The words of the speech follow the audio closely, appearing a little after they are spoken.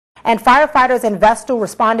And firefighters in Vestal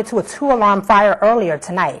responded to a 2-alarm fire earlier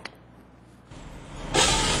tonight.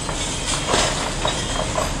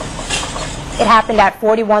 It happened at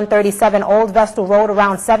 4137 Old Vestal Road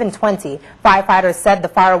around 7:20. Firefighters said the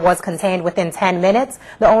fire was contained within 10 minutes.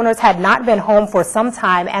 The owners had not been home for some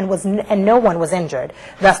time and no one was injured.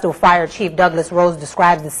 Vestal Fire Chief Douglas Rose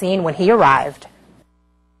describes the scene when he arrived.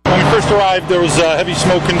 When we first arrived, there was heavy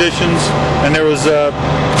smoke conditions and there was a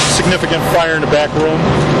significant fire in the back room.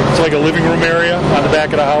 It's like a living room area on the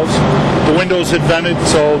back of the house. The windows had vented,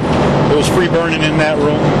 so it was free burning in that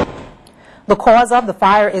room. The cause of the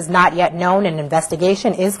fire is not yet known and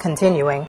investigation is continuing.